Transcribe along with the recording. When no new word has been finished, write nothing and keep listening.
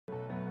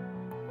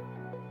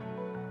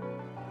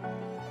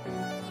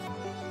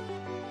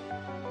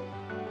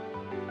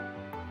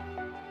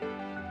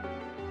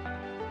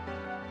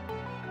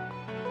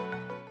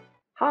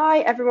Hi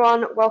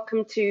everyone,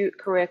 welcome to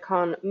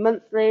CareerCon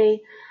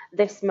Monthly.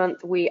 This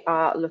month we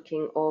are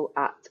looking all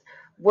at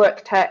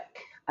work tech,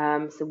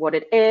 so what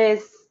it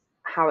is,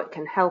 how it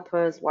can help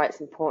us, why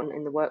it's important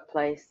in the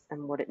workplace,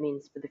 and what it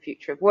means for the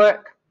future of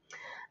work.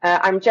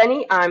 I'm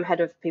Jenny, I'm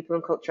Head of People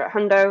and Culture at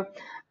Hundo,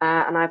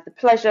 and I have the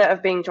pleasure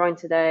of being joined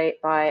today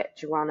by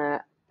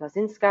Joanna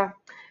Blazinska,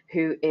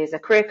 who is a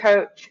career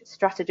coach,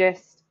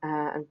 strategist,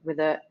 and with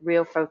a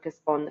real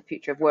focus on the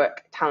future of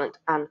work, talent,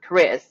 and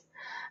careers.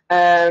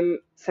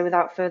 So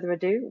without further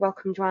ado,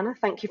 welcome, Joanna.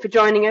 Thank you for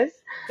joining us.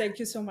 Thank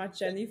you so much,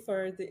 Jenny,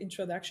 for the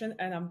introduction,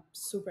 and I'm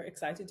super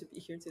excited to be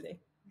here today.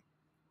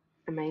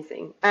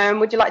 Amazing.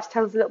 Would you like to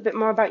tell us a little bit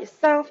more about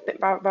yourself, a bit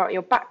about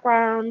your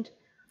background?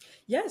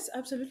 Yes,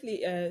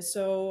 absolutely.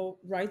 So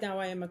right now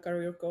I am a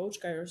career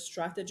coach, career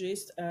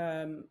strategist.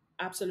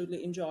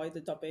 Absolutely enjoy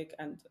the topic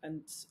and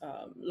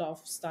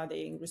love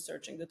studying,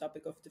 researching the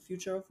topic of the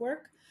future of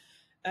work.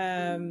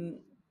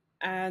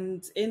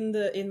 And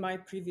in my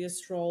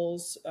previous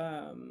roles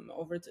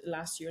over the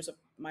last years of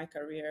my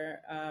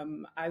career,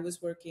 I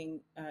was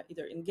working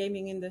either in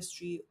gaming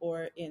industry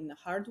or in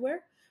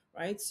hardware,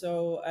 right?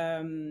 So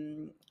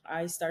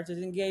I started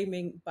in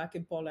gaming back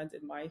in Poland,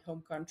 in my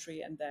home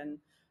country, and then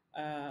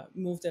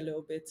moved a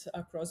little bit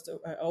across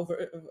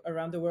over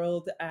around the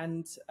world,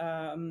 and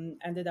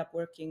ended up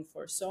working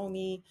for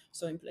Sony,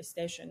 Sony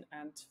PlayStation,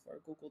 and for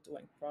Google,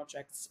 doing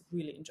projects.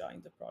 Really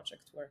enjoying the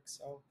project work.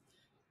 So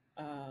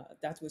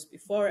that was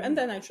before, and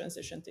then I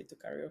transitioned into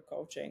career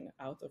coaching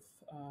out of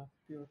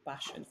pure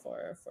passion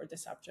for the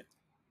subject.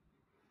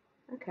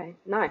 Okay,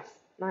 nice.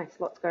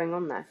 Lots going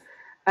on there.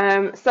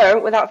 So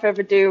without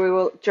further ado, we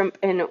will jump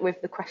in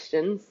with the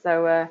questions.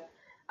 So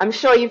I'm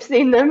sure you've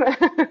seen them,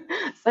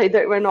 so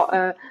that we're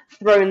not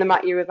throwing them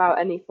at you without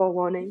any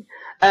forewarning.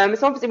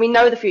 So obviously we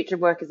know the future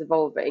of work is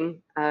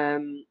evolving.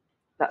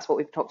 That's what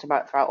we've talked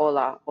about throughout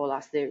all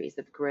our series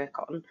of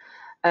CareerCon.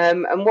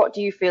 And what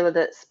do you feel are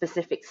the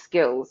specific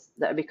skills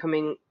that are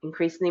becoming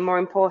increasingly more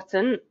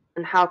important?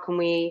 And how can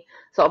we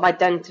sort of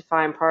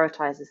identify and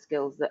prioritize the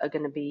skills that are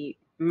going to be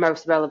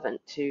most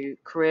relevant to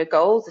career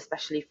goals,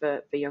 especially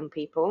for young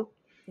people?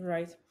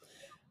 Right.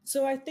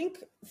 So I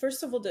think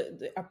first of all,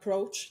 the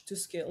approach to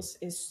skills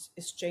is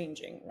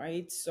changing,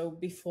 right? So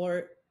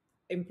before,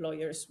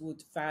 employers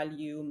would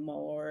value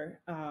more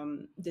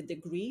the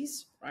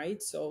degrees,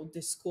 right? So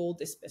the school,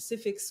 the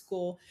specific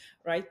school.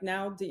 Right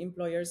now, the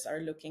employers are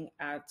looking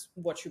at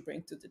what you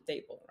bring to the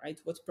table, right?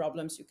 What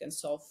problems you can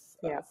solve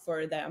Yeah.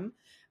 for them.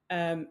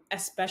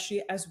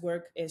 Especially as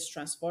work is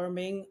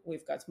transforming,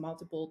 we've got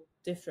multiple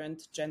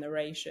different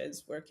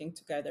generations working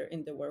together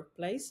in the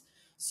workplace.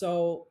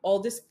 So all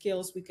the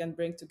skills we can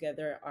bring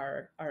together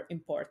are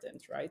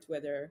important, right?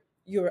 Whether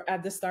you're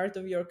at the start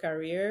of your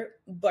career,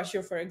 but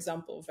you're, for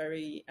example,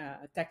 very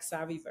tech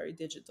savvy, very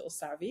digital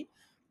savvy,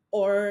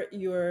 or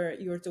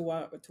you're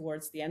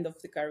towards the end of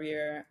the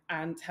career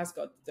and has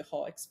got the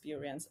whole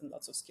experience and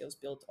lots of skills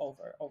built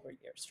over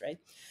years, right?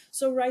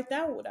 So right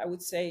now, what I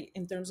would say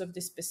in terms of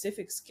the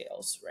specific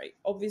skills, right?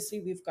 Obviously,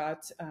 we've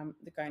got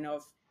the kind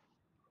of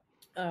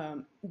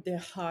the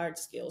hard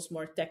skills,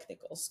 more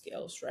technical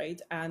skills,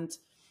 right? And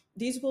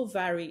these will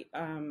vary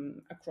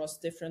across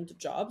different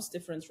jobs,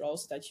 different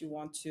roles that you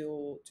want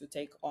to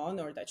take on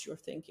or that you're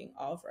thinking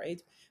of,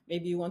 right?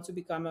 Maybe you want to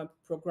become a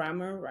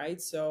programmer,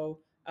 right? So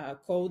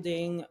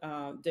coding,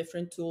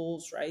 different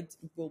tools, right,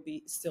 will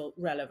be still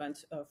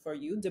relevant for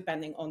you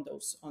depending on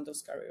those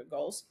career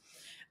goals.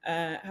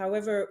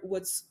 However,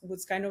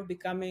 what's kind of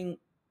becoming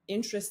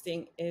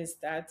interesting is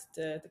that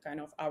the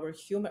kind of our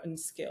human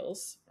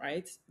skills,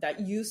 right, that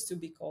used to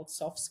be called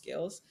soft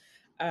skills,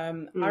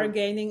 are Mm.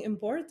 gaining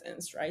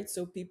importance, right?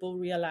 So people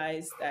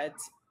realize that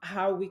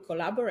how we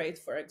collaborate,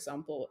 for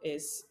example,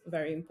 is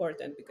very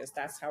important because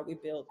that's how we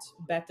build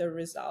better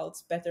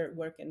results, better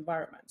work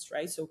environments,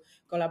 right? So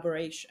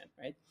collaboration,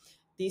 right?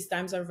 These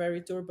times are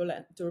very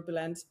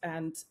turbulent,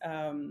 and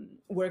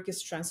work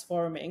is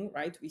transforming,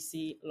 right? We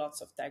see lots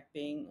of tech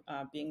being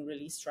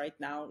released right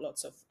now,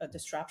 lots of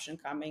disruption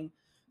coming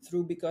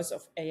through because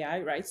of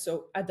AI, right?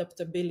 So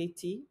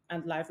adaptability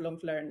and lifelong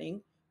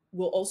learning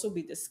will also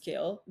be the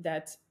skill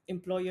that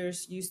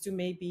employers used to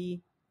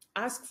maybe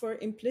ask for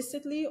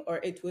implicitly, or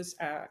it was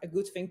a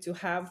good thing to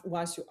have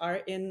once you are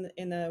in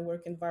a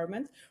work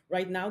environment.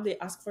 Right now they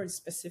ask for it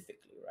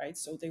specifically, right?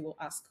 So they will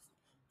ask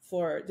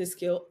for the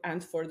skill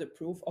and for the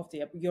proof of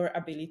your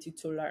ability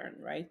to learn,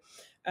 right?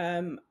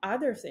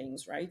 Other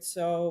things, right?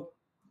 So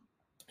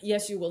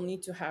yes, you will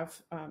need to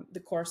have the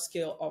core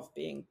skill of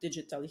being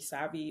digitally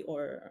savvy,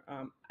 or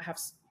have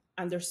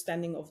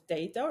understanding of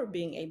data, or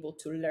being able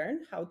to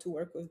learn how to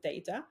work with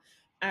data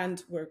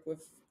and work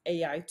with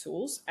AI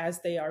tools as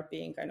they are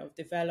being kind of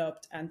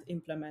developed and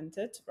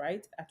implemented,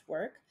 right, at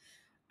work.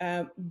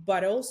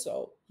 But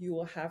also, you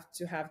will have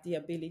to have the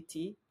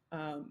ability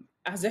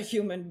as a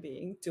human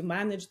being to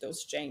manage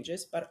those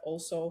changes, but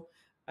also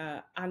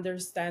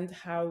understand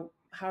how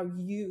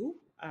you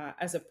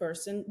as a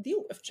person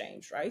deal with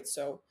change, right?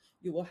 So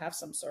you will have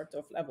some sort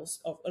of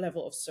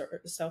level of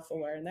self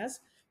awareness,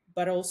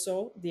 but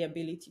also the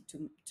ability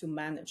to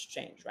manage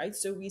change, right?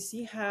 So we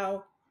see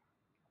how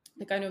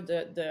the kind of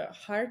the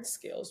hard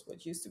skills,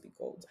 what used to be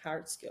called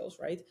hard skills,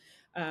 right?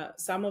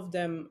 Some of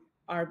them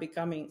are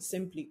becoming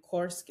simply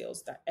core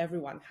skills that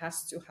everyone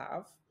has to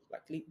have,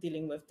 like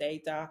dealing with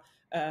data,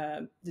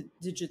 the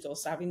digital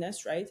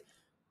savviness, right?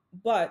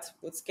 But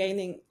what's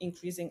gaining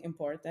increasing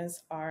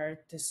importance are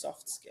the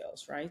soft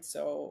skills, right?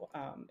 So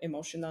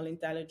emotional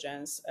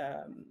intelligence,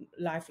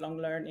 lifelong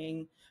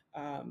learning,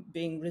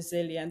 being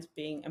resilient,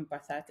 being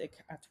empathetic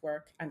at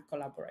work, and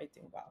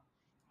collaborating well.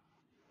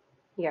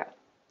 Yeah,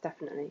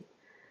 definitely.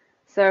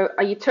 So,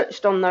 you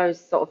touched on those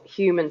sort of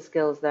human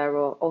skills there,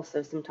 or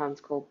also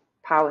sometimes called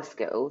power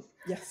skills.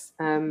 Yes.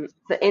 So,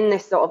 in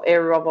this sort of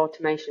era of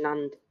automation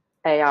and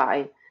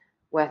AI,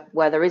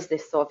 where there is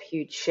this sort of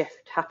huge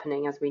shift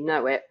happening as we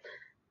know it,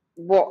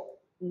 what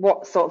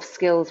sort of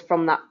skills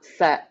from that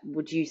set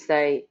would you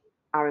say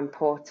are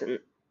important,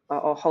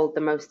 or hold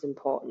the most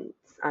importance?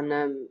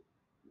 And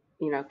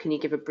can you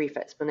give a brief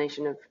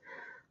explanation of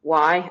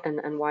why,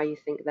 and why you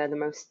think they're the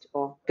most,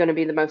 or going to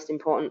be the most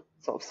important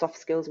sort of soft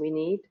skills we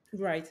need?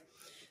 Right.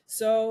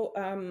 So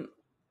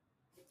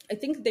I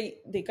think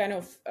they kind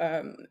of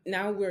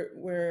now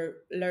we're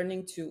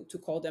learning to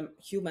call them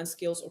human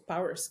skills or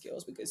power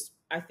skills, because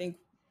I think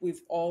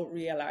we've all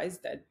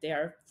realized that they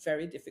are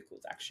very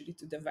difficult actually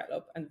to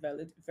develop and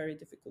very, very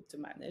difficult to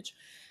manage.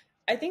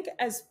 I think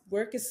as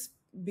work is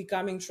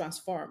becoming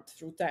transformed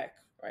through tech,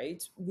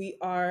 right, we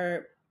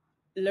are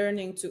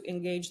learning to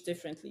engage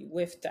differently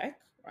with tech,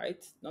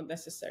 right? Not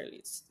necessarily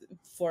it's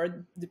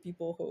for the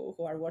people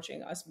who are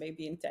watching us,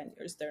 maybe in 10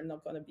 years they're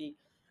not going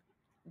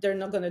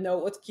to know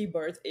what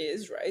keyboard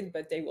is, right?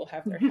 But they will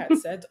have their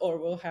headset or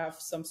will have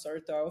some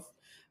sort of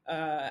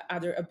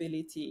other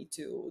ability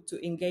to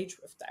engage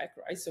with tech,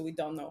 right? So we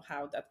don't know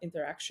how that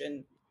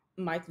interaction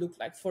might look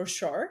like for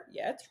sure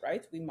yet,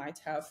 right? We might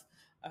have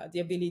the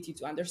ability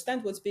to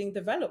understand what's being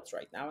developed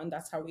right now, and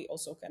that's how we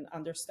also can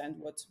understand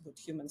what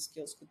human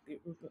skills could be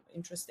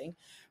interesting.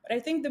 But I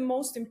think the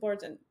most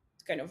important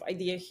kind of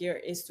idea here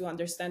is to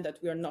understand that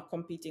we are not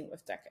competing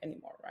with tech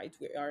anymore, right?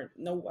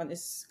 No one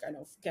is kind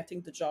of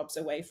getting the jobs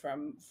away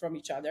from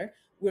each other.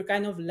 We're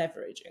kind of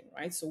leveraging,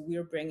 right? So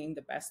we're bringing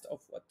the best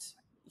of what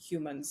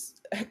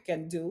humans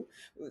can do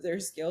with their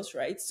skills,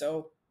 right?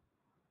 So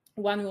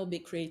one will be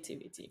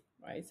creativity,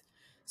 right?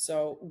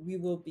 So we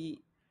will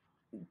be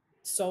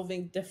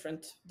solving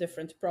different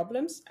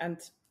problems and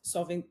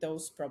solving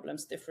those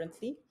problems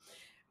differently.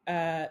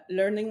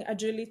 Learning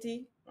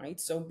agility, right?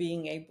 So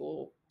being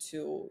able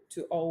to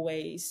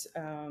always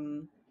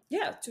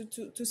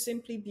to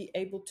simply be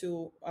able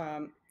to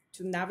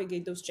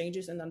navigate those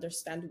changes and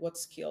understand what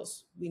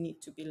skills we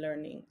need to be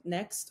learning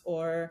next,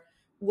 or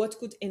what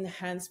could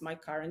enhance my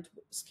current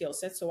skill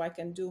set so I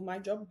can do my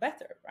job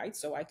better, right?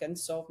 So I can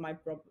solve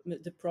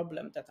the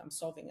problem that I'm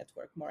solving at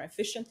work more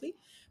efficiently,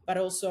 but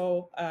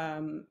also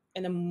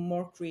in a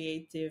more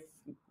creative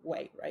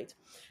way, right?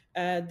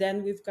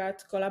 Then we've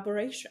got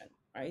collaboration,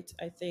 right?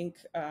 I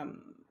think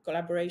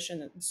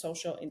collaboration and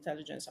social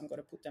intelligence, I'm going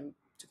to put them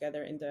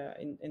together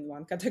in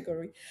one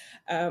category.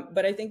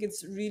 But I think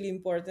it's really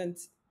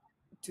important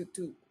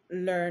to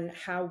learn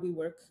how we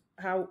work,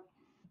 how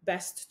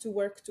best to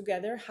work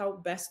together, how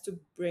best to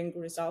bring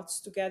results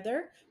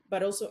together,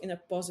 but also in a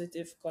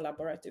positive,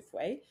 collaborative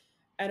way.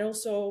 And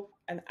also,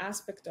 an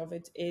aspect of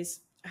it is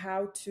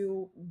how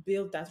to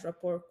build that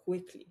rapport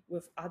quickly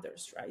with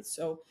others, right?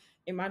 So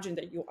imagine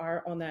that you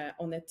are on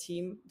a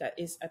team that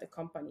is at a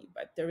company,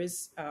 but there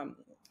is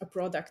a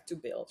product to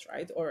build,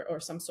 right? Or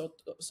some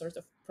sort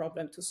of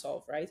problem to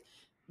solve, right?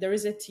 There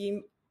is a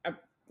team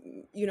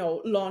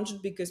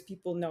launched because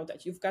people know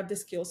that you've got the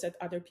skill set,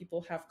 other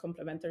people have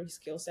complementary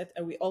skill set,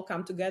 and we all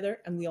come together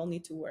and we all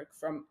need to work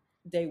from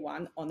day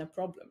one on a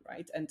problem,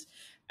 right?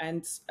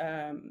 And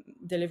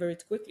deliver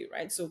it quickly,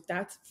 right? So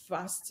that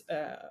fast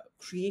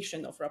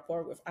creation of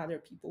rapport with other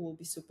people will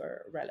be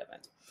super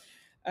relevant.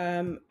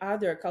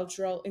 Other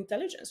cultural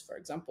intelligence, for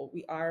example,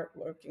 we are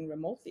working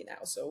remotely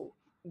now, so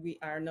we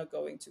are not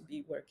going to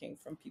be working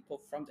from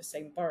people from the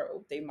same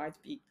borough. They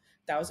might be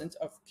thousands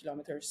of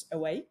kilometers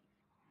away.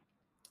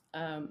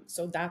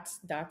 So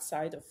that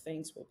side of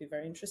things will be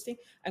very interesting.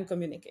 And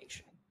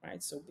communication,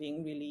 right? So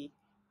being really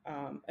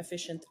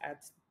efficient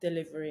at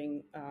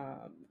delivering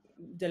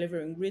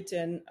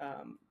written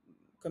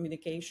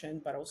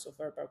communication, but also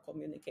verbal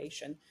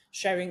communication,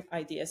 sharing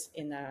ideas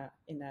in a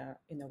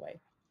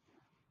way.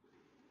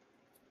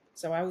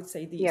 So I would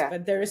say these, Yeah.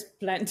 but there is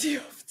plenty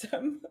of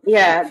them.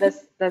 Yeah,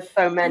 there's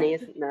so many,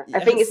 isn't there?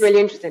 I think it's Yes.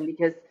 really interesting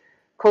because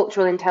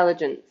cultural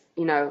intelligence,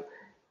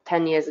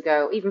 10 years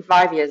ago, even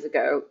 5 years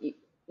ago,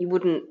 you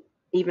wouldn't,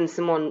 even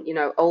someone,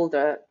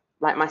 older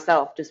like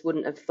myself just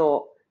wouldn't have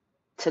thought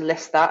to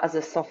list that as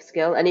a soft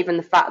skill. And even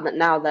the fact that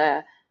now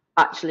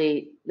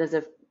there's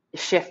a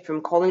shift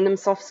from calling them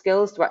soft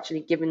skills to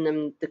actually giving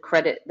them the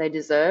credit they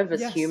deserve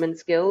as Yes. human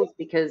skills,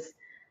 because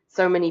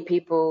so many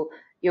people,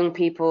 young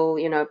people,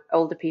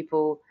 older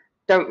people,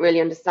 don't really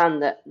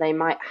understand that they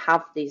might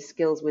have these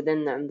skills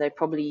within them. They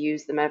probably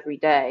use them every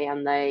day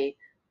and they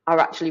are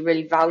actually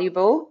really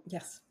valuable.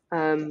 Yes.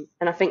 And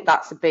I think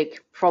that's a big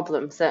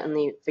problem,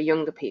 certainly for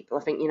younger people.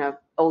 I think,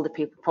 older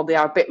people probably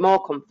are a bit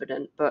more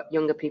confident, but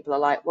younger people are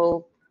like,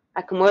 well,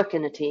 I can work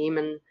in a team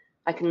and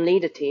I can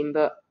lead a team,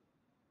 but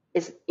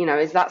is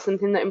that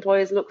something that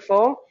employers look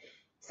for?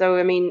 So,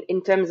 I mean,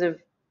 in terms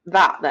of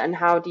that, then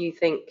how do you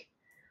think,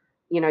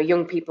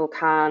 young people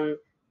can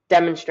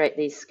demonstrate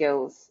these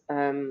skills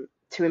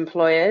to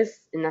employers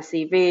in their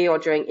CV or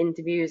during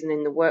interviews and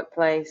in the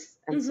workplace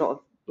and sort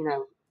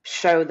of,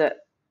 show that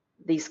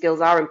these skills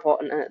are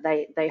important and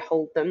that they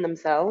hold them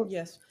themselves?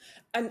 Yes.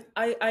 And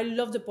I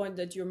love the point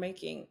that you're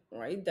making,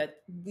 right?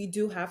 That we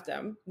do have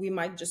them. We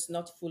might just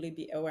not fully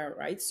be aware,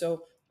 right?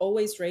 So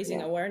always raising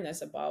Yeah,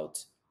 awareness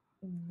about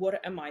what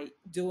am I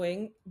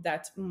doing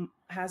that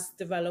has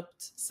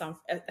developed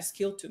a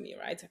skill to me,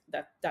 right?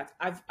 That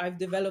I've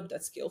developed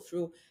that skill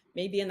through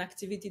maybe an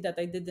activity that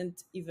I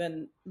didn't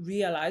even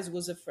realize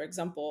was, for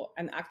example,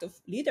 an act of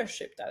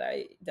leadership that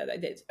I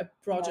did, a yeah,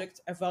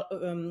 project,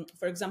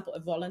 for example, a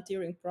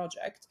volunteering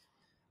project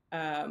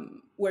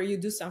where you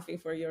do something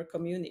for your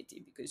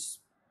community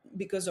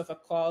because of a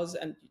cause,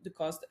 and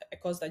a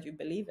cause that you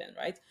believe in,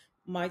 right?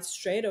 Might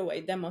straight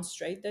away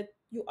demonstrate that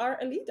you are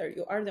a leader.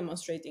 You are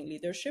demonstrating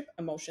leadership,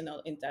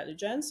 emotional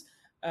intelligence,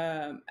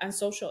 and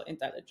social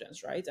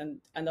intelligence, right?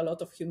 And a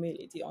lot of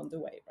humility on the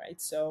way, right?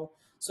 So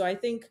I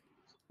think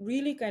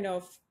really kind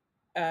of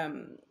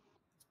um,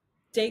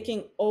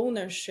 taking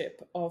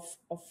ownership of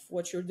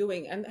what you're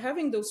doing and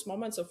having those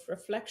moments of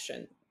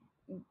reflection.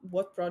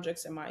 What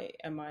projects am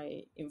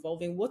I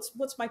involving?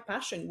 What's my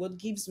passion? What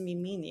gives me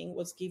meaning?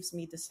 What gives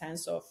me the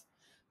sense of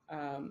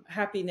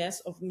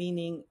happiness, of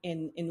meaning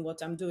in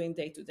what I'm doing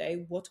day to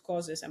day? What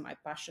causes am I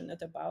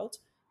passionate about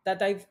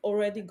that I've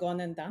already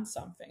gone and done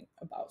something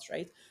about,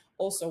 right?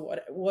 Also,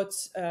 what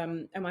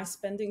am I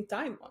spending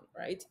time on,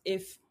 right?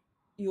 If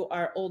you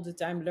are all the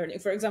time learning,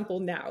 for example,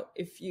 now,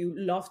 if you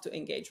love to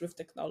engage with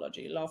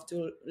technology, love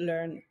to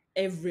learn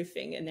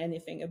everything and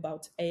anything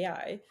about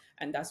AI,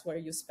 and that's where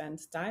you spend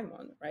time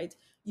on, right?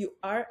 You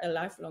are a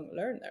lifelong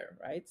learner,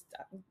 right?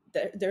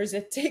 There's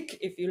a tick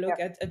if you yeah, look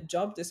at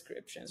job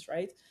descriptions,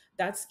 right?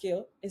 That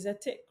skill is a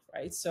tick,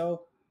 right?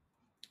 So,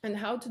 and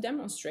how to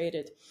demonstrate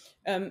it.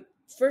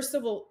 First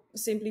of all,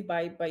 simply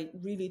by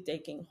really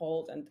taking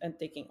hold and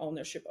taking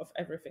ownership of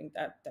everything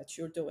that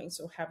you're doing.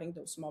 So having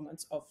those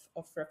moments of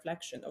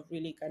reflection, of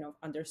really kind of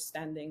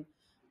understanding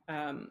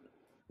um,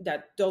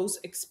 that those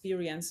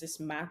experiences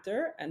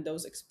matter and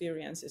those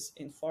experiences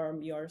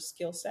inform your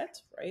skill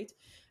set, right?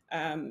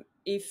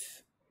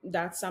 If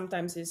that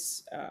sometimes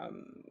is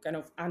kind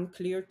of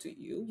unclear to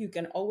you, you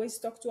can always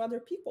talk to other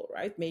people,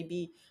 right?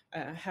 Maybe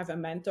have a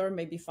mentor,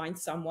 maybe find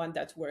someone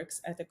that works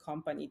at a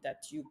company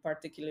that you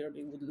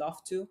particularly would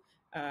love to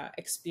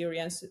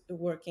experience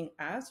working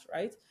at,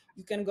 right?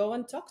 You can go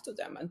and talk to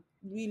them and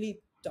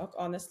really talk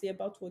honestly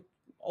about what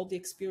all the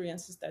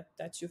experiences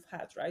that you've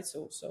had, right?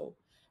 So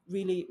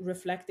really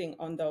reflecting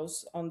on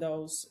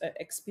those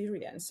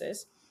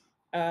experiences,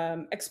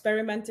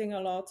 experimenting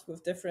a lot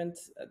with different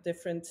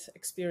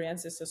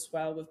experiences as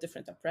well, with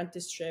different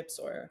apprenticeships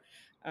or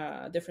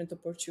different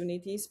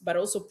opportunities, but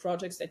also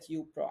projects that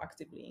you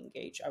proactively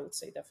engage. I would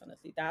say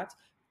definitely that,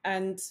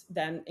 and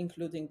then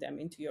including them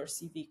into your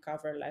CV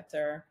cover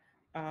letter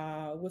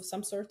with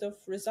some sort of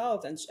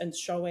result, and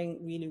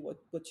showing really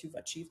what you've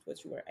achieved,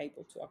 what you were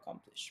able to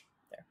accomplish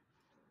there.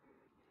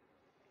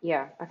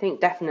 yeah. I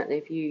think definitely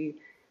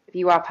if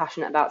you are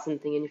passionate about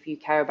something and if you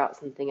care about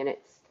something and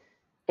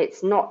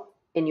it's not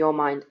in your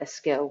mind a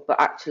skill, but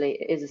actually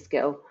it is a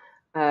skill.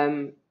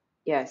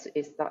 Yes,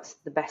 is that's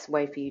the best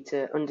way for you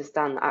to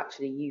understand that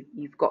actually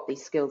you've got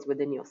these skills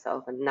within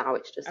yourself, and now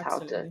it's just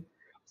Absolutely.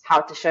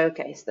 how to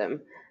showcase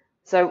them.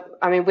 So,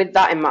 I mean, with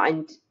that in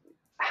mind,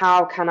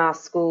 how can our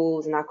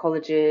schools and our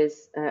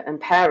colleges and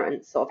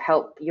parents sort of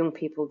help young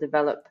people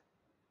develop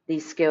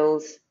these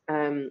skills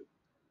and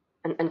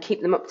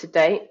keep them up to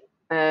date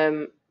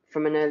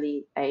from an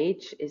early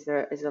age? Is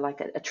there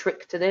like a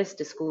trick to this?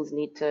 Do schools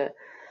need to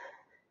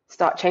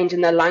start changing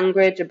their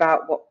language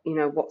about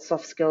what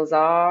soft skills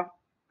are?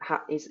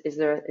 Is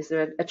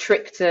there a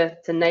trick to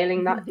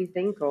nailing that? Do you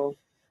think? Or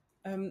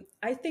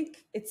I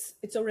think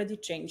it's already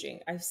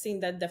changing. I've seen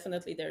that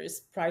definitely there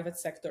is private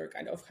sector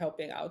kind of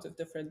helping out with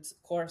different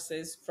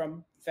courses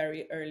from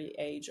very early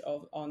age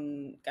of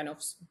on kind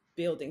of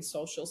building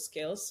social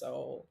skills.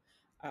 So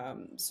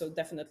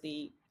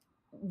definitely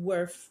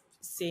worth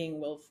seeing,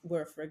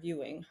 worth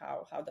reviewing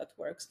how that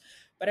works.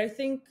 But I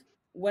think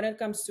when it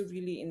comes to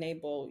really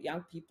enable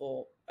young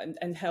people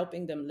and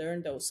helping them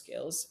learn those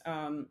skills,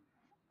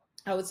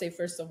 I would say,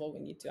 first of all, we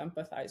need to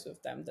empathize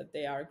with them that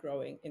they are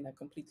growing in a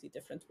completely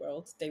different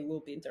world. They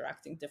will be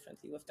interacting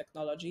differently with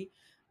technology.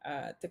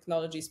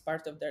 Technology is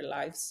part of their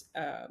lives,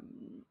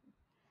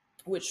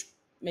 which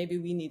maybe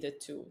we needed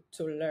to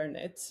learn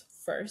it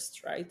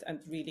first, right? And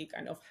really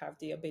kind of have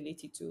the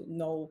ability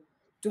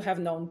to have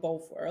known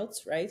both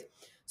worlds, right?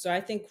 So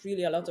I think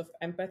really a lot of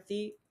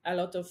empathy, a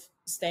lot of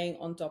staying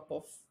on top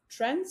of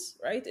trends,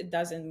 right? It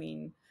doesn't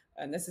mean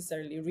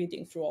necessarily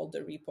reading through all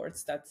the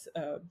reports that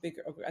big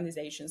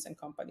organizations and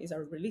companies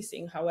are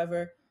releasing.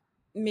 However,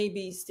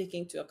 maybe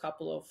sticking to a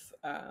couple of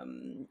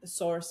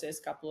sources,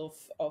 couple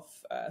of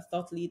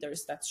thought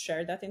leaders that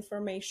share that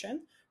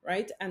information,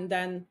 right? And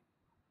then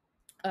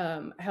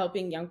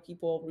helping young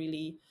people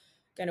really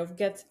kind of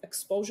get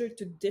exposure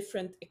to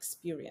different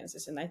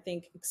experiences. And I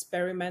think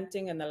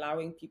experimenting and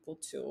allowing people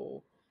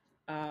to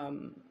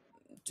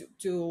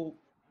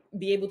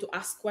be able to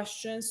ask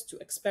questions, to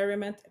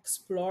experiment,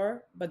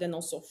 explore, but then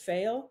also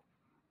fail,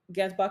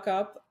 get back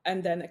up,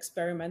 and then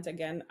experiment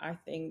again. I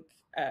think,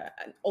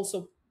 and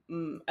also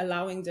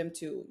allowing them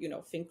to,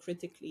 think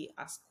critically,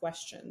 ask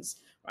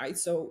questions, right?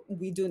 So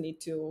we do need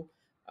to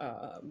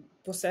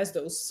possess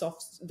those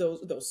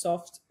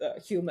soft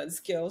human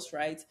skills,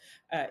 right,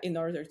 in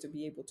order to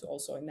be able to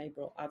also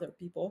enable other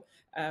people.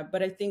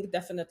 But I think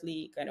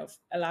definitely kind of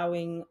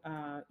allowing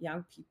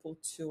young people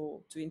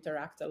to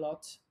interact a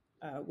lot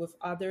with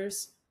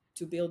others,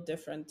 to build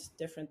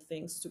different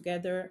things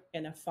together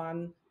in a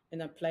fun,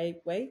 in a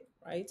play way,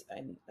 right?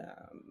 And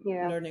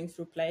Yeah, learning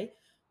through play,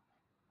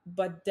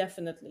 but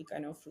definitely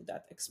kind of through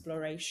that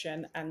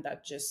exploration and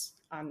that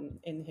just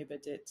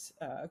uninhibited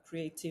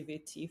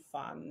creativity,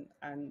 fun,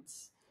 and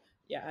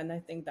yeah. And I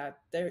think that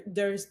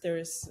there's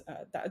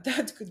that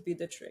that could be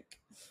the trick.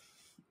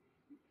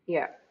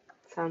 yeah,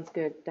 sounds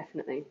good,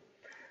 definitely.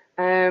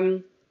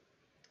 Um,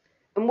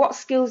 and what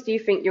skills do you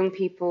think young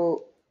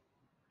people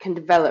can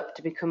develop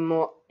to become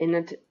more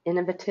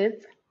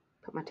innovative,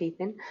 put my teeth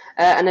in,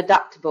 and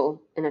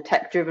adaptable in a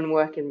tech-driven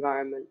work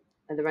environment?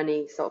 Are there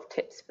any sort of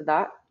tips for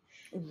that?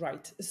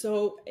 Right.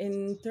 So,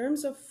 in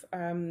terms of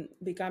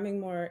becoming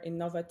more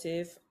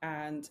innovative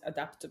and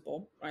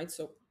adaptable, right?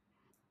 So,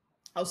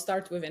 I'll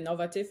start with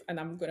innovative, and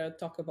I'm going to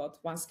talk about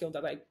one skill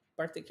that I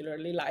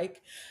particularly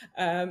like,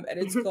 and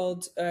it's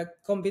called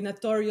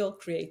combinatorial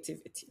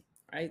creativity,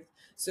 right?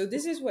 So,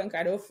 this is when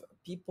kind of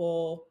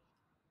people,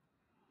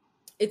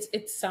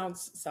 it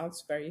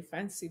sounds very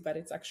fancy, but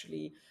it's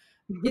actually,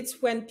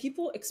 it's when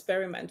people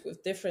experiment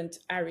with different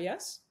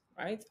areas,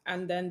 right?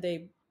 And then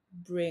they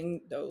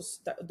bring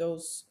those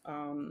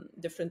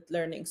different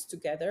learnings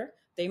together.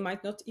 They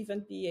might not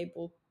even be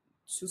able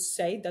to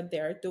say that they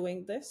are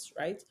doing this,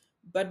 right?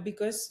 But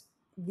because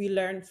we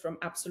learn from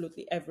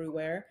absolutely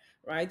everywhere,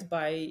 right?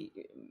 By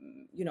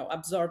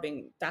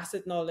absorbing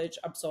tacit knowledge,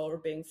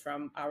 absorbing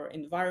from our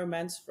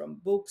environments, from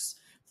books,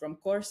 from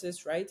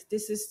courses, right?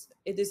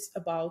 It is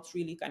about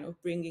really kind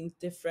of bringing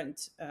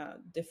different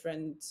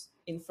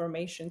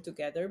information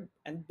together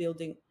and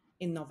building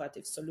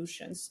innovative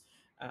solutions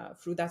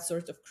through that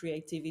sort of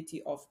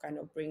creativity of kind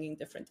of bringing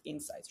different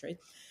insights, right?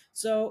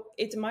 So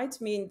it might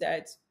mean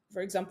that,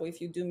 for example,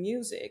 if you do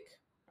music,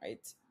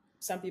 right,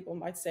 some people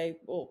might say,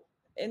 well,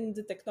 in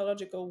the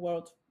technological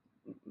world,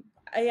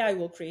 AI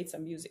will create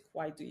some music.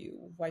 Why do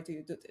you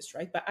do this,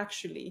 right? But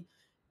actually,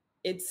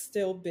 it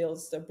still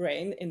builds the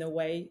brain in a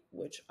way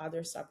which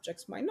other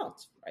subjects might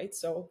not, right?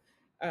 So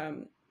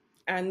um,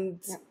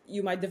 and Yeah,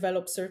 you might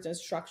develop certain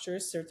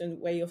structures, certain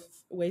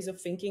ways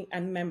of thinking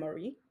and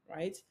memory,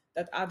 right,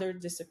 that other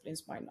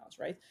disciplines might not,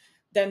 right?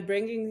 Then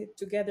bringing it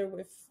together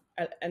with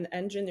an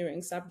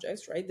engineering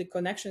subject, right, the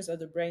connections that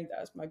the brain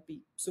does might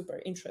be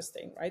super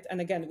interesting, right? And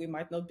again, we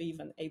might not be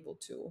even able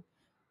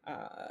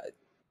uh,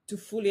 to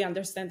fully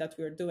understand that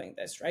we're doing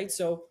this, right?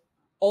 So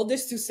all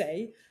this to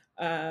say,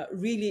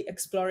 really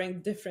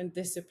exploring different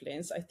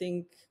disciplines. I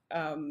think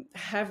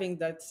having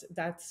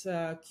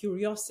that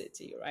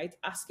curiosity, right,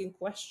 asking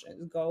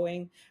questions,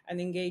 going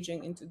and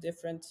engaging into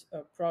different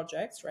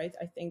projects, right.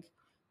 I think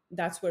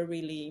that's where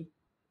really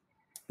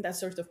that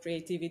sort of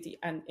creativity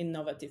and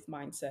innovative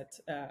mindset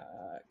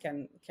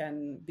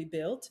can be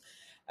built.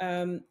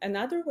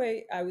 Another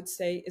way I would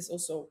say is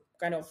also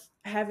kind of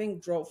having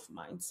growth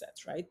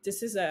mindset, right?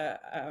 This is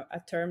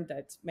a term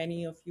that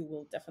many of you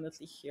will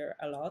definitely hear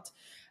a lot.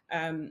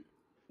 Um,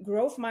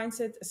 Growth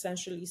mindset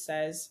essentially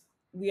says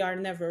we are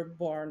never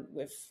born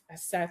with a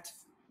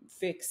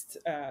fixed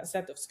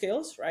set of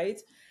skills,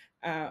 right?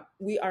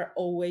 We are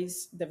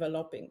always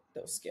developing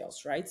those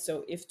skills, right?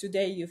 So if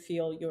today you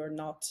feel you're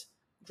not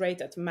great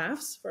at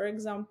maths, for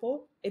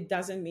example, it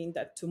doesn't mean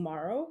that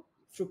tomorrow,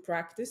 through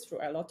practice,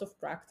 through a lot of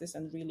practice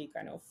and really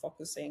kind of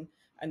focusing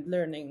and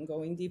learning,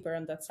 going deeper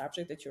on that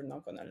subject, that you're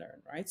not going to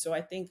learn, right? So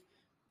I think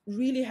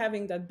really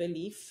having that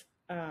belief,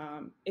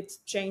 it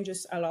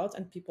changes a lot,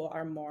 and people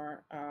are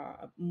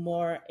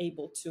more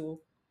able to,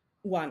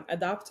 one,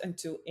 adapt, and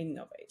to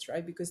innovate,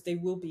 right? Because they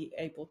will be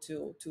able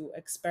to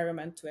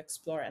experiment, to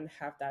explore, and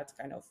have that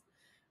kind of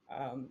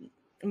um,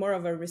 more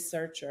of a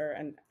researcher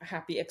and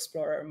happy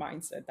explorer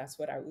mindset. That's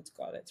what I would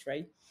call it,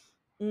 right?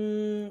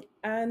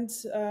 And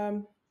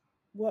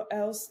what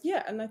else?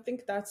 Yeah, and I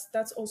think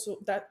that's also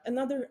that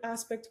another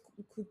aspect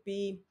could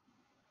be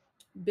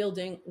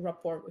building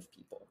rapport with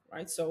people,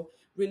 right? So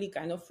really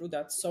kind of through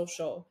that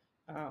social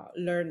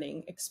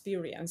learning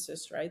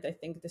experiences, right? I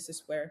think this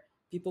is where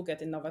people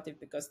get innovative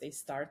because they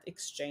start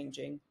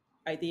exchanging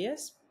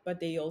ideas, but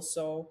they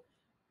also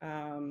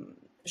um,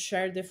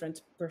 share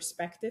different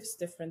perspectives,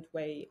 different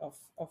way of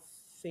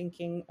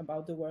thinking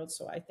about the world.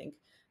 So I think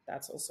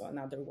that's also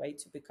another way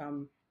to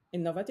become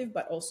innovative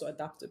but also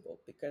adaptable,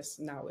 because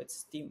now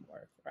it's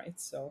teamwork, right?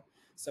 So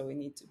we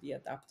need to be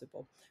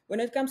adaptable. When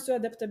it comes to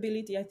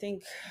adaptability, I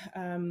think,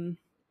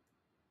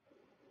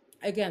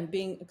 again,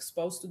 being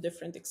exposed to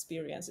different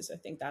experiences, I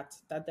think that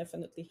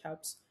definitely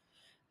helps,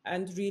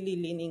 and really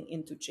leaning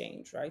into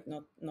change, right?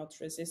 Not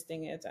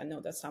resisting it. I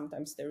know that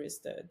sometimes there is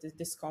the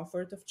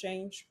discomfort of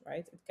change,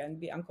 right? It can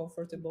be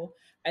uncomfortable,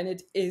 and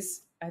it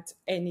is at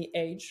any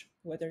age,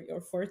 whether you're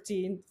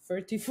 14,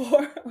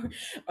 34,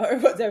 or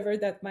whatever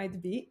that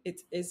might be,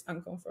 it is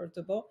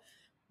uncomfortable.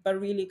 But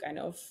really kind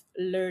of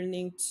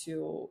learning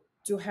to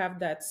have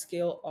that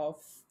skill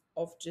of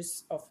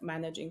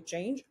managing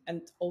change,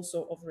 and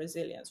also of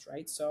resilience,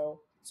 right?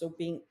 So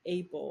being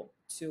able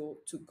to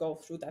go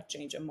through that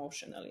change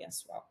emotionally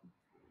as well.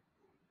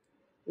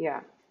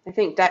 Yeah, I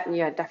think that,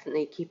 yeah,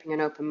 definitely keeping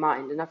an open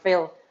mind. And I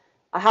feel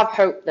I have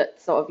hope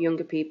that sort of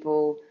younger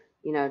people,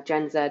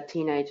 Gen Z,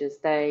 teenagers,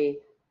 they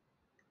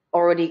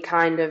already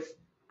kind of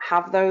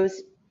have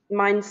those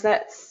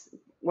mindsets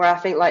where I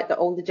think like the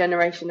older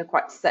generation are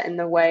quite set in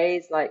their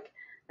ways, like,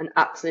 and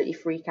absolutely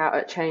freak out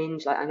at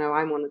change. Like I know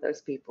I'm one of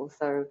those people.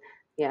 So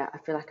yeah, I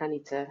feel like I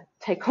need to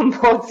take on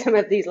board some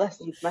of these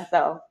lessons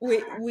myself.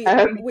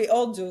 Um, We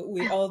all do,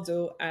 we all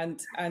do. And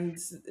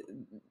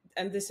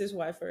this is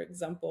why, for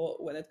example,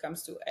 when it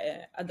comes to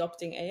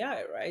adopting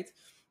AI, right,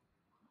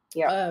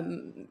 yeah,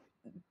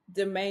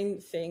 the main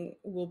thing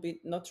will be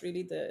not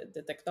really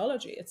the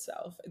technology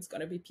itself. It's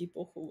going to be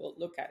people who will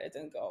look at it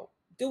and go,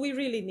 do we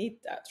really need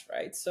that,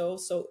 right? So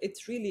it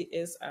really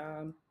is,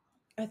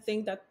 I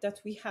think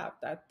that we have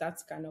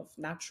that's kind of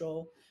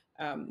natural,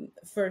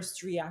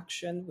 first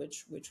reaction,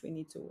 which we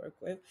need to work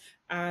with.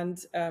 And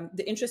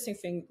the interesting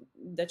thing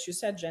that you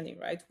said, Jenny,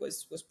 right,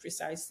 was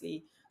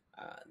precisely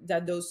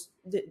that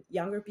the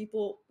younger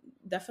people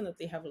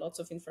definitely have lots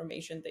of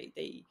information.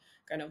 They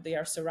kind of, they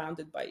are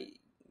surrounded by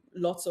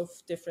lots of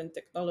different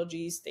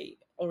technologies. They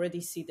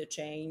already see the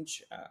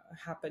change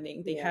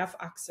happening. They yeah, have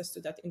access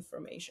to that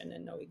information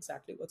and know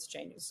exactly what's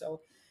changing.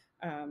 So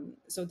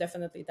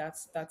definitely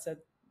that's a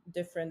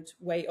different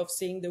way of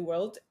seeing the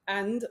world,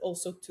 and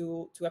also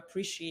to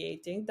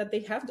appreciating that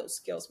they have those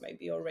skills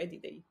maybe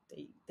already,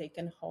 they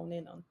can hone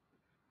in on.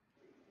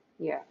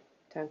 yeah,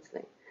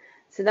 totally.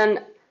 So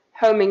then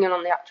homing in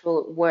on the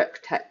actual work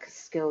tech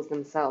skills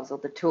themselves or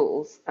the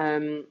tools,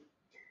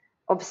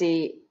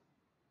 obviously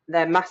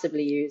they're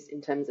massively used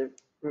in terms of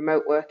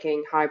remote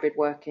working, hybrid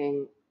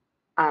working,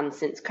 and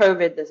since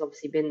COVID, there's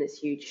obviously been this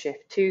huge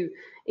shift to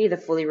either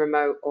fully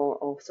remote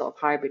or sort of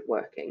hybrid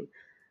working.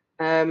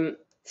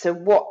 So,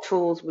 what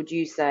tools would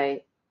you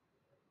say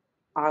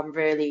are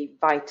really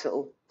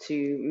vital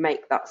to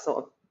make that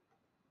sort of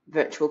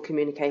virtual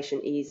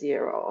communication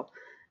easier or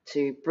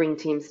to bring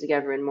teams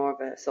together in more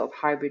of a sort of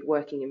hybrid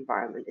working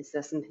environment? Is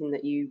there something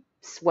that you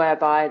swear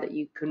by that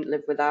you couldn't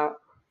live without?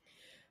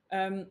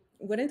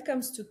 When it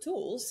comes to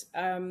tools,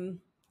 I'm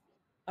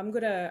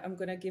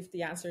gonna give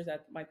the answer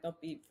that might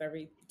not be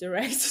very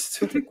direct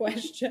to the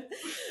question,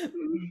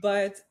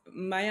 but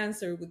my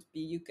answer would be,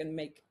 you can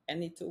make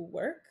any tool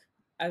work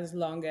as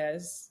long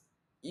as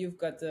you've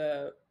got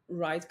the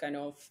right kind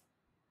of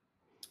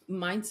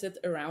mindset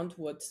around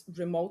what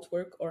remote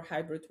work or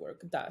hybrid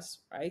work does,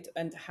 right?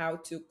 And how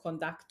to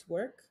conduct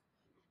work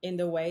in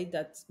the way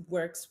that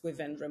works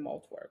within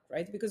remote work,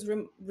 right? Because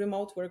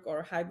remote work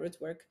or hybrid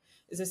work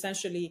is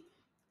essentially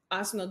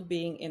us not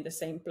being in the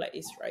same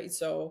place, right?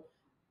 So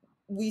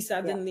we Yeah,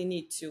 suddenly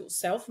need to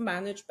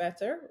self-manage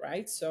better,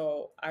 right?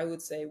 So I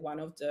would say one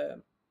of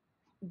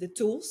the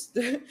tools,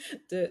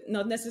 the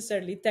not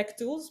necessarily tech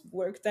tools,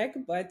 work tech,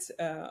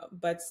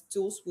 but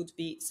tools would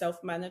be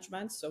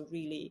self-management. So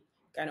really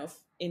kind of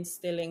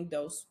instilling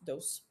those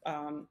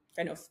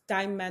kind of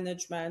time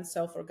management,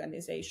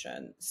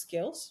 self-organization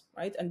skills,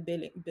 right, and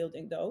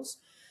building those,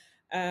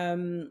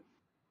 um,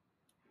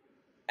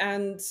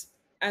 and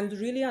and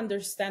really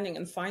understanding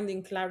and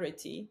finding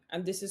clarity.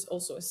 And this is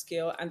also a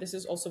skill, and this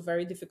is also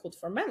very difficult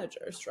for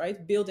managers,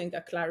 right, building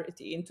that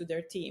clarity into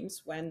their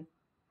teams when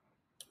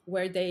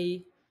where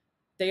they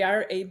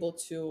are able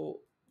to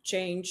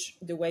change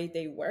the way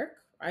they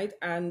work, right,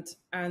 and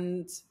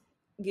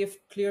give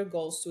clear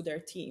goals to their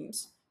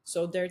teams,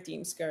 so their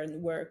teams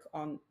can work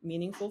on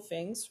meaningful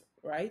things,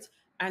 right,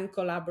 and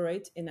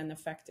collaborate in an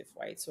effective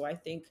way. So I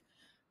think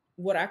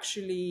what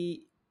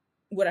actually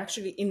what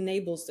actually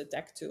enables the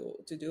tech to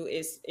do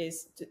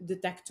the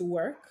tech to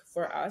work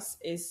for us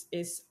is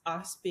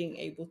us being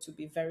able to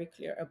be very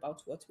clear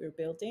about what we're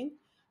building,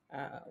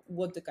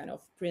 what the kind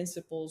of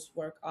principles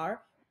work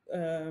are,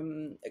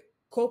 um,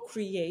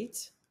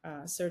 co-create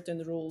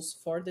certain rules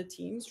for the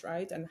teams,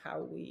 right, and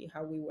how we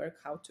work,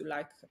 how to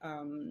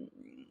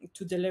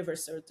to deliver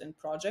certain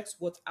projects,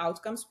 what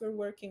outcomes we're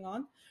working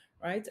on,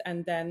 right,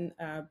 and then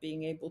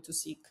being able to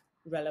seek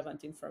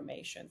relevant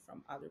information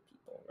from other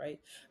people, right.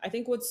 I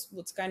think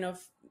what's kind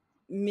of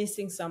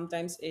missing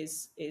sometimes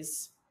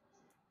is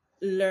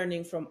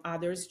learning from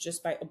others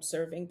just by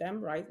observing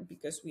them, right,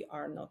 because we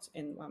are not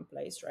in one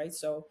place, right.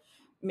 So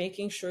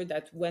making sure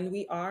that when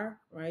we are,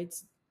 right,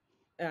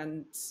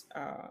 and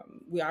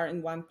we are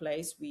in one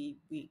place, we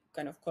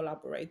kind of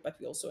collaborate, but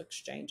we also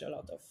exchange a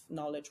lot of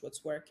knowledge,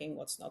 what's working,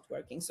 what's not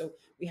working. So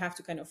we have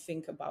to kind of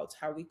think about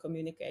how we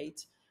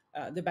communicate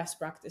the best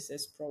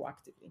practices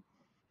proactively.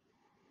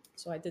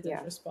 So I didn't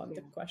Yeah, respond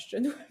the yeah.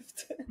 question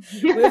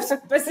with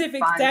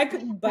specific Fine. tech,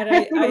 but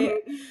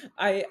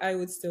I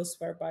would still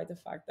swear by the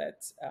fact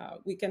that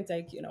we can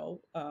take,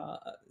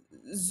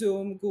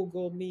 Zoom,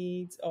 Google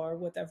Meet, or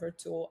whatever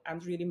tool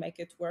and really make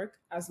it work,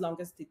 as long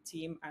as the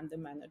team and the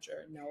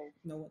manager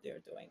know what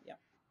they're doing. Yeah.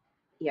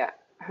 Yeah,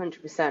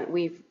 100%.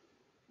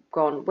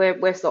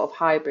 We're sort of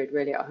hybrid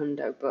really at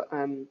Hundo, but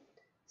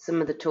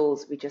some of the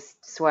tools we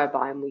just swear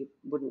by and we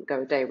wouldn't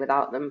go a day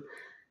without them.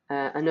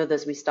 And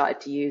others we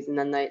started to use and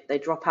then they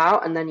drop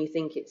out, and then you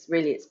think it's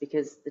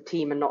because the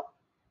team are not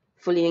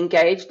fully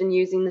engaged in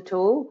using the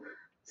tool.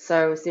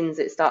 So as soon as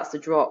it starts to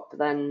drop,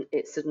 then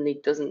it suddenly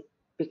doesn't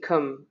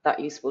become that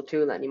useful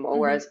tool anymore.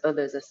 Mm-hmm. Whereas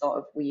others are sort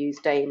of we use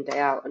day in day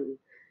out,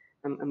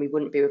 and we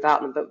wouldn't be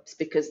without them. But it's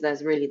because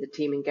there's really the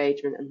team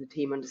engagement and the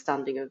team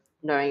understanding of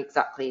knowing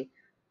exactly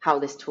how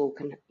this tool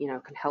can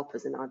help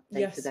us in our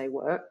Yes. day-to-day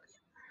work.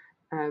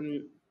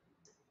 Um,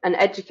 and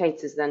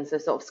educators then, so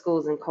sort of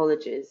schools and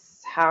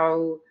colleges,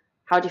 how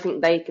do you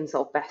think they can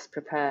sort of best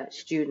prepare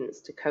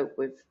students to cope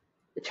with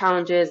the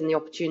challenges and the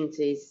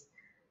opportunities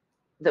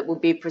that will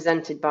be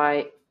presented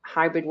by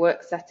hybrid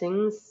work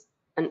settings,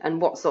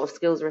 and what sort of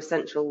skills are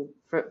essential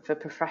for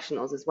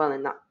professionals as well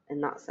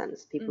in that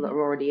sense, people that Mm-hmm.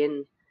 are already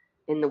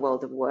in the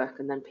world of work,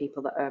 and then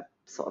people that are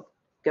sort of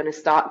going to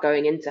start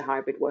going into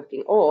hybrid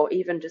working, or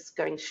even just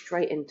going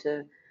straight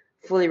into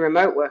fully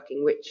remote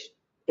working, which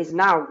is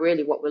now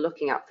really what we're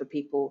looking at for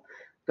people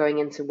going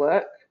into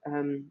work.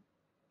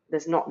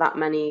 There's not that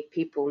many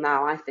people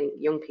now, I think,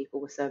 young people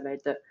were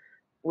surveyed that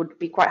would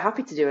be quite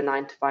happy to do a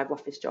 9 to 5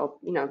 office job.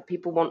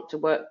 People want to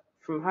work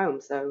from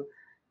home, so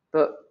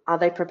but are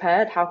they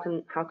prepared? How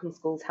can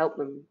schools help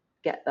them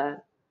get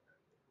there?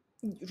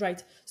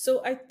 Right.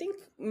 So I think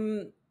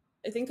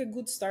a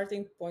good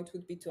starting point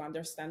would be to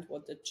understand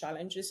what the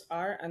challenges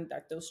are, and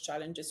that those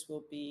challenges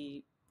will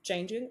be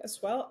changing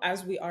as well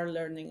as we are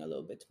learning a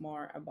little bit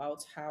more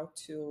about how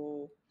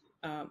to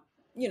um,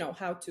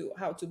 how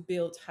to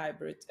build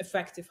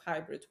effective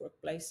hybrid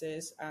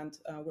workplaces and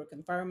work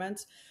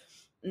environments.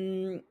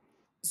 Mm,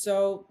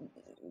 so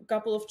a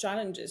couple of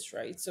challenges,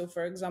 right? So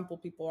for example,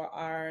 people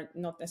are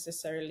not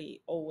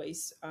necessarily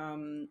always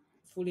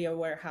fully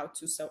aware how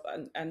to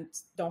and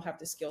don't have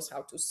the skills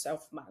how to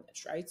self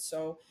manage, right?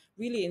 So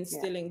really Yeah,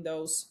 instilling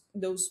those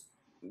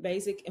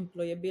basic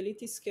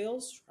employability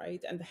skills,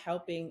 right, and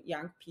helping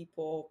young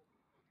people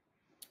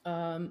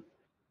um,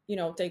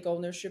 take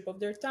ownership of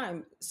their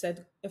time,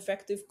 set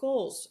effective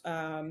goals,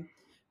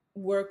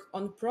 work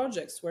on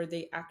projects where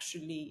they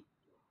actually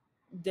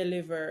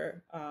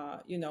deliver,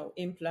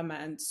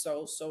 implement,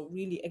 so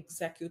really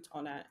execute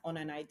on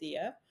an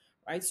idea,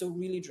 right? So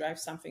really drive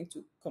something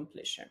to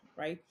completion,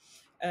 right?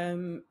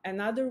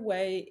 Another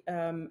way,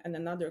 and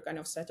another kind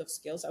of set of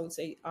skills, I would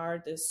say,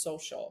 are the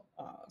social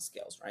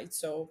skills, right?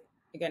 So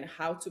again,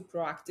 how to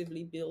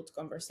proactively build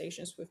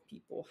conversations with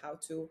people, how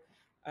to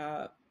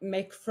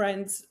make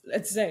friends,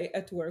 let's say,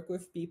 at work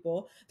with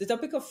people. The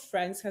topic of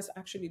friends has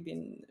actually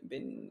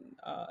been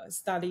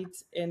studied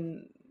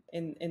in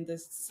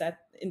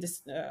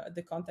this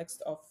the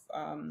context of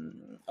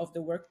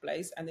the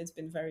workplace, and it's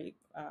been very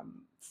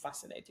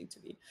fascinating to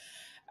me.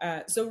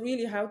 So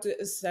really, how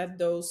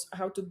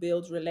to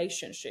build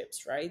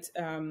relationships, right?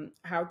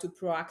 How to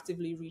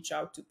proactively reach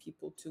out to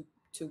people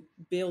to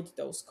build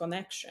those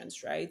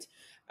connections, right?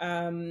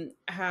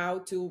 How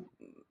to,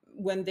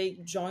 when they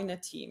join a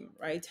team,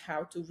 right?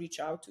 How to reach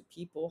out to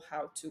people,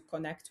 how to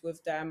connect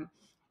with them.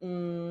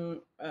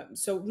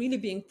 So really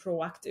being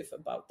proactive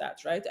about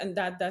that, right? And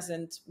that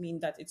doesn't mean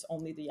that it's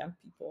only the young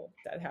people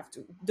that have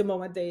to, the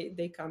moment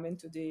they come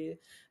into the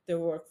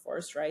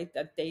workforce, right,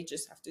 that they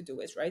just have to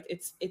do it, right?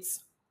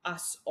 It's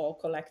us all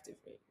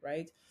collectively,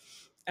 right?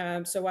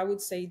 So I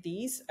would say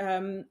these,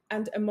 and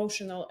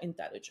emotional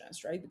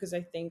intelligence, right? Because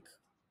I think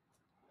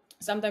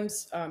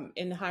sometimes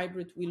in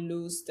hybrid we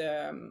lose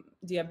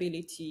the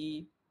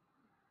ability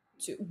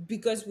to,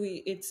 because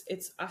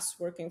it's us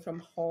working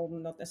from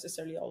home, not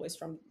necessarily always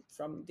from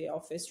the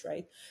office,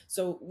 right?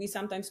 So we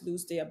sometimes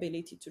lose the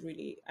ability to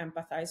really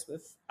empathize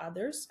with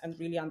others and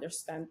really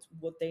understand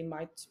what they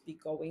might be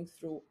going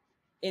through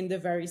in the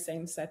very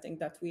same setting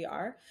that we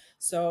are.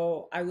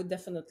 So I would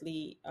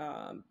definitely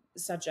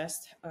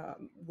suggest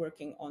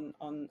working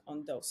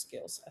on those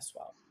skills as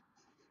well.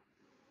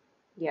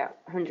 yeah,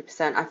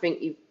 100%. I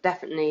think you've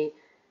definitely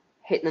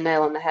hit the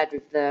nail on the head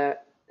with the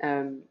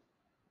um,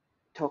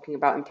 talking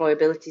about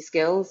employability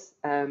skills.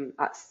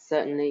 That's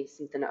certainly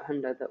something at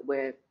Hundo that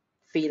we're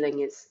feeling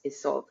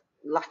is sort of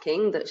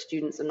lacking, that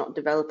students are not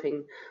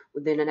developing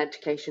within an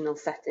educational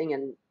setting,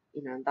 and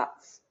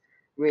that's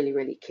really,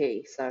 really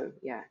key. So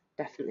yeah,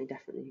 definitely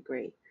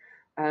agree.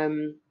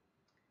 Um,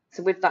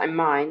 so with that in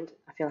mind,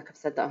 I feel like I've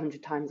said that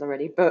 100 times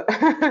already, but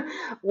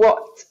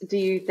what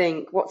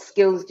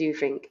skills do you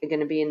think are going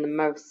to be in the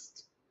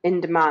most in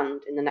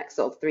demand in the next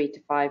sort of 3 to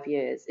 5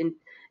 years,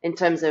 in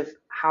terms of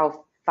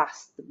how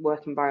fast the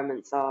work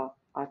environments are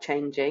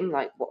changing,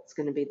 like what's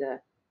going to be the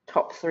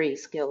top 3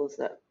 skills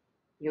that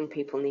young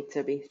people need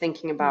to be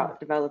thinking about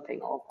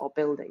developing or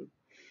building?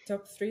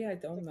 Top 3, I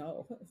don't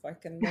know if I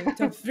can name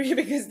top 3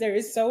 because there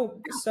is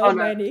so Oh no,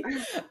 many.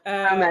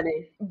 so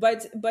many.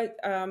 But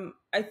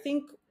I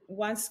think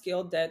one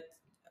skill that,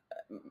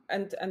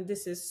 and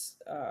this is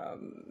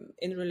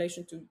in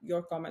relation to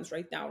your comments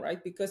right now,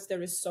 right? Because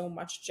there is so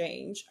much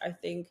change. I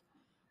think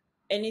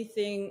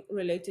anything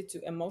related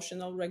to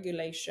emotional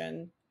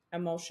regulation,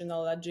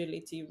 emotional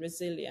agility,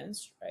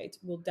 resilience, right,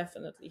 will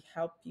definitely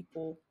help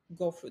people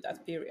go through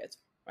that period,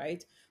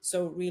 right?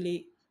 So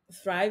really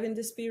thrive in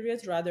this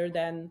period rather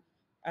than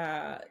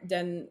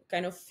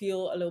kind of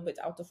feel a little bit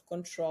out of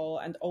control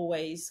and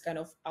always kind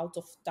of out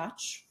of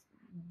touch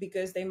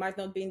because they might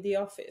not be in the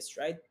office,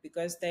 right?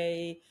 Because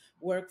they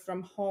work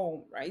from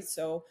home, right?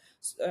 So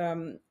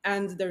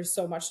and there's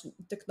so much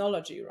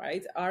technology,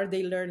 right? Are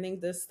they learning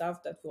the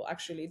stuff that will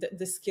actually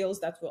the skills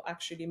that will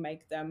actually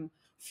make them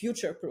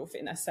future proof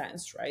in a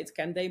sense, right?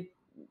 Can they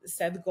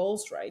set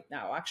goals right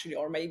now actually,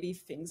 or maybe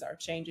things are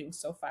changing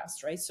so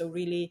fast, right? So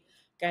really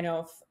kind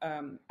of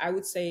I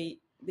would say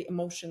the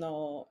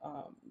emotional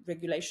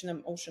regulation,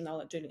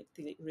 emotional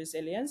agility,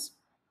 resilience.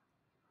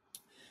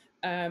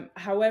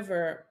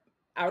 However,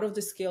 out of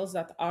the skills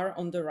that are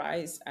on the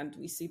rise, and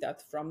we see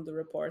that from the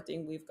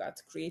reporting, we've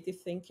got creative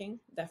thinking,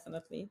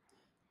 definitely.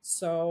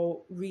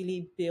 So,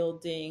 really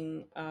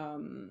building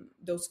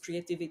those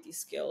creativity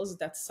skills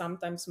that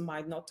sometimes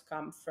might not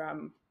come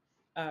from,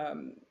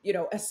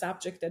 a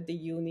subject at the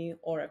uni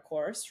or a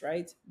course,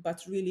 right?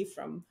 But really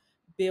from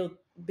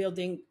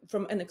building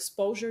from an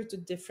exposure to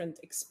different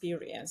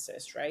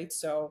experiences, right?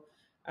 So,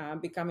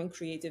 becoming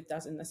creative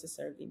doesn't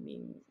necessarily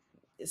mean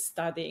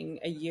studying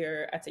a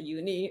year at a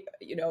uni,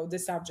 the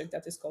subject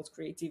that is called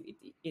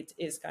creativity. It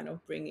is kind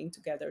of bringing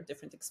together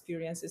different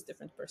experiences,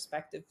 different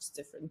perspectives,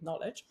 different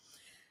knowledge.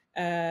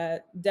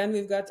 Then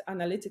we've got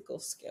analytical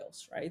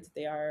skills, right?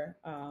 They are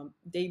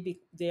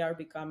they are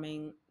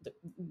becoming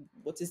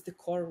what is the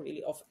core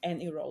really of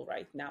any role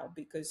right now,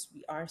 because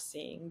we are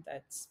seeing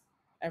that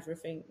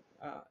everything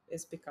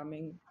is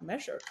becoming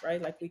measured, right?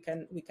 Like we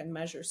can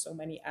measure so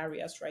many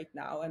areas right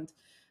now, and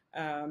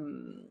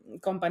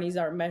companies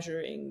are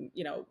measuring,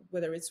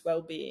 whether it's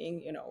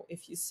well-being,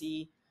 if you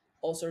see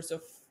all sorts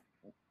of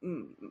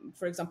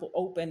for example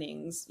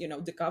openings,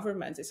 the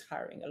government is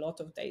hiring a lot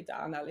of data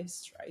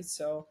analysts, right?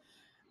 So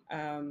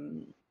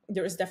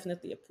there is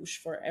definitely a push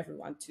for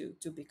everyone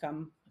to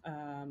become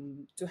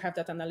to have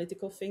that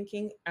analytical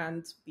thinking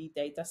and be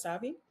data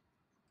savvy.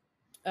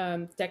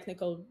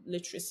 Technical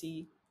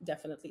literacy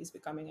definitely is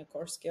becoming a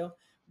core skill,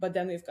 but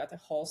then we've got a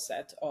whole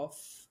set of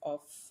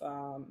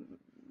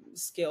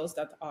skills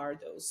that are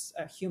those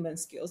human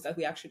skills that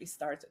we actually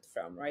started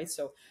from, right?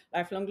 So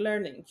lifelong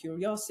learning,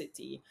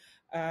 curiosity.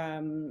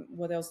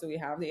 What else do we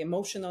have? The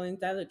emotional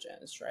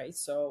intelligence, right?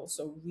 So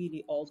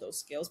really all those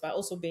skills, but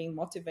also being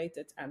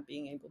motivated and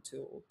being able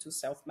to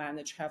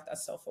self-manage, have that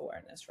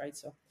self-awareness, right?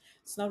 So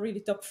it's not really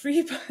top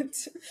 3,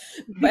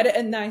 but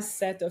a nice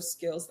set of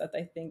skills that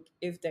I think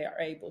if they are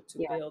able to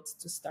Yeah,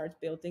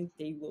 start building,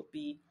 they will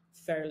be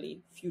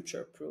fairly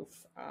future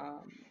proof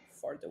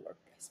for the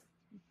workplace.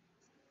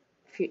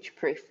 future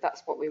proof.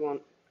 That's what we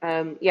want.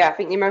 Yeah, I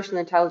think the emotional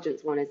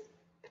intelligence one is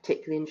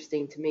particularly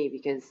interesting to me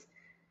because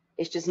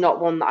it's just not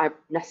one that I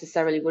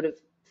necessarily would have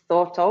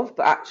thought of,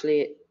 but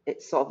actually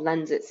it sort of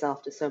lends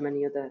itself to so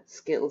many other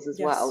skills as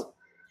Yes. well.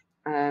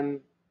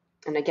 And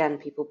again,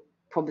 people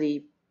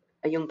probably,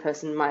 a young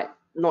person might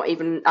not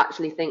even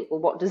actually think, well,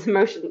 what does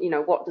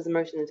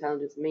emotional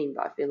intelligence mean?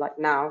 But I feel like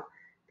now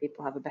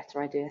people have a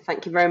better idea.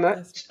 Thank you very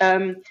Yes. much. I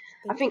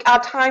Thank you. think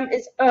our time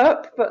is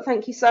up, but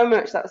thank you so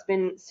much. That's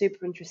been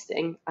super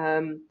interesting.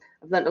 I've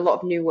learned a lot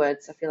of new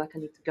words. I feel like I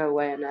need to go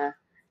away and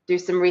do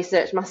some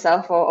research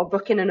myself, or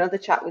book in another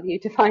chat with you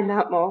to find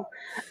out more.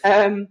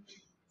 Um,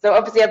 so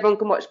obviously everyone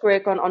can watch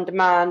CareerCon on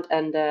demand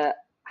and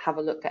have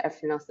a look at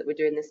everything else that we're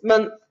doing this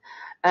month.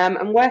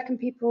 And where can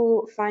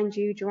people find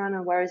you,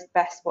 Joanna? Where is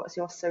best? What's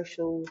your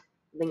social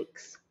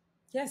links?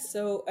 Yes,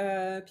 so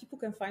people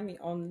can find me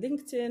on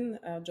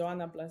LinkedIn,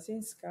 Joanna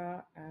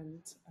Blazinska,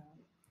 and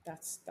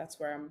that's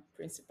where I'm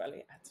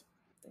principally at.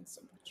 Thanks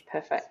so much.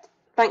 Perfect.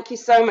 Thank you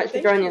so much for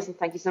Thank joining you. us, and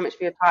thank you so much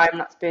for your time.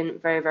 That's been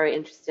very, very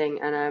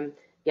interesting, and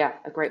yeah,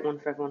 a great one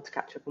for everyone to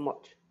catch up and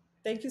watch.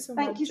 Thank you so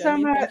Thank much, you so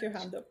Jenny. much. Thank you,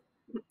 Hundo.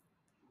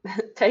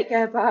 Take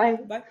care. Bye.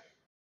 Bye.